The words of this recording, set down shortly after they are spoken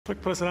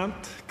Takk,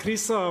 president.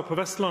 Krisa på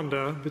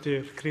Vestlandet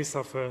betyr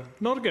krisa for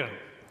Norge.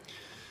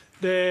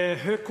 Det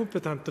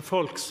høykompetente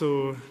folk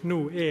som nå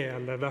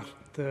eller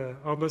vært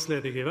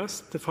arbeidsledige i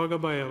vest, det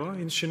fagarbeidere,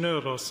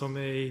 ingeniører som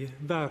i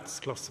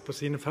verdensklasse på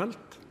sine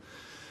felt.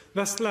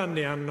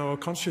 Vestlendingen, og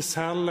kanskje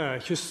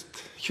særlig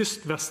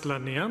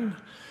kystvestlendingen,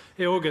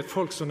 også et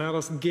folk som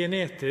nærmest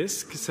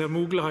genetisk ser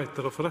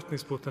muligheter og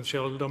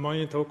forretningspotensial der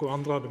mange av dere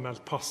andre hadde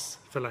meldt pass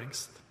for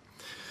lengst.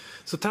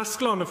 Så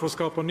tersklene for å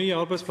skape nye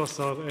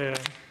arbeidsplasser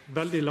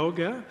veldig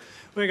lave,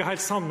 og jeg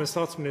helt sammen med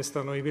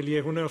statsministeren, og jeg vil gi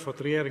honnør for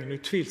at regjeringen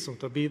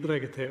utvilsomt har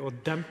bidraget til å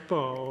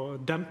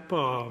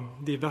dempe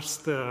de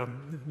verste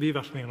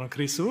bivirkningene av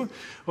krisen.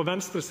 Og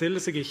Venstre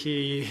stiller seg ikke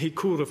i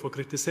koret for å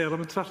kritisere,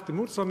 men tvert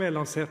imot så har vi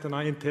lansert en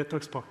egen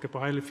tiltakspakke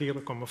på hele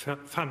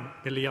 4,5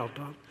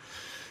 milliarder.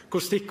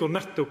 Hvor stikkord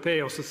nettopp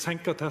å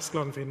senke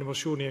tersklene for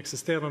innovasjon i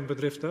eksisterende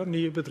bedrifter,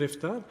 nye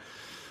bedrifter,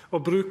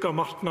 og bruke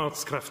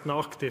marknadskreftene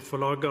aktivt for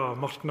å lage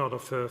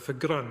marknader for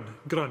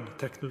grønn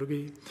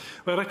teknologi.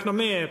 Og jeg regner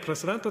med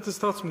at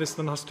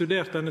statsministeren har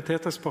studert denne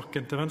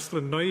tiltakspakken til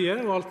Venstre nøye,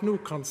 og alt nå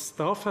kan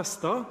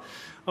stadfeste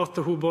at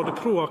hun både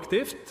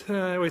proaktivt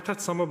og i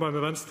tett samarbeid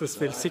med Venstre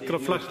vil sikre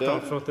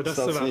flertall for at disse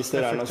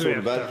Statsminister Erna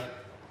Solberg.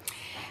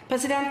 Jeg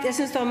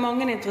synes det er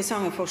mange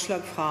interessante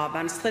forslag fra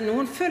Venstre.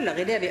 Noen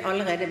følger i det vi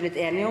allerede er blitt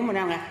enige om, og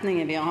den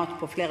retningen vi har hatt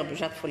på flere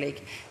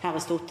budsjettforlik her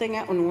i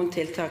Stortinget, og noen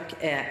tiltak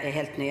er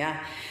helt nye.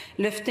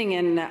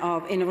 Løftingen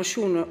av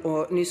innovasjon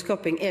og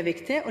nyskaping er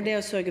viktig, og det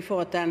å sørge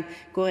for at den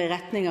går i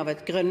retning av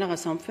et grønnere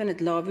samfunn,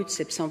 et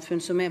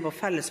lavutslippssamfunn som er vår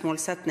felles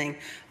målsetning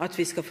at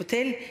vi skal få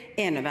til,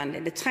 er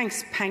nødvendig. Det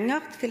trengs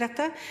penger til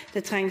dette,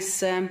 det trengs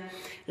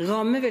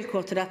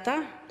rammevilkår til dette,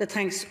 det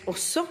trengs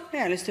også,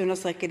 det har jeg lyst til å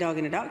understreke i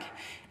dagen i dag,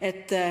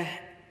 et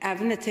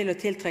evne til å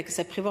tiltrekke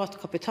seg privat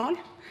kapital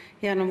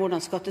gjennom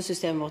hvordan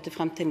skattesystemet vårt i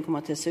fremtiden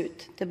kommer til å se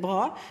ut. Det er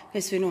bra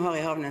hvis vi nå har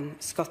i havn en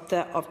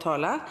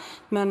skatteavtale,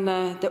 men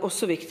det er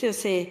også viktig å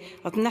si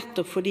at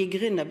nettopp for de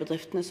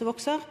gründerbedriftene som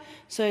vokser,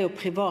 så er jo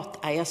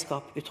privat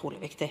eierskap utrolig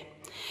viktig.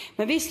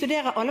 Men vi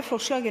studerer alle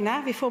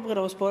forslagene, vi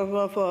forbereder oss på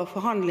å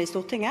forhandle i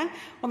Stortinget,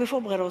 og vi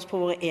forbereder oss på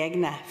våre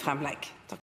egne fremlegg. Takk.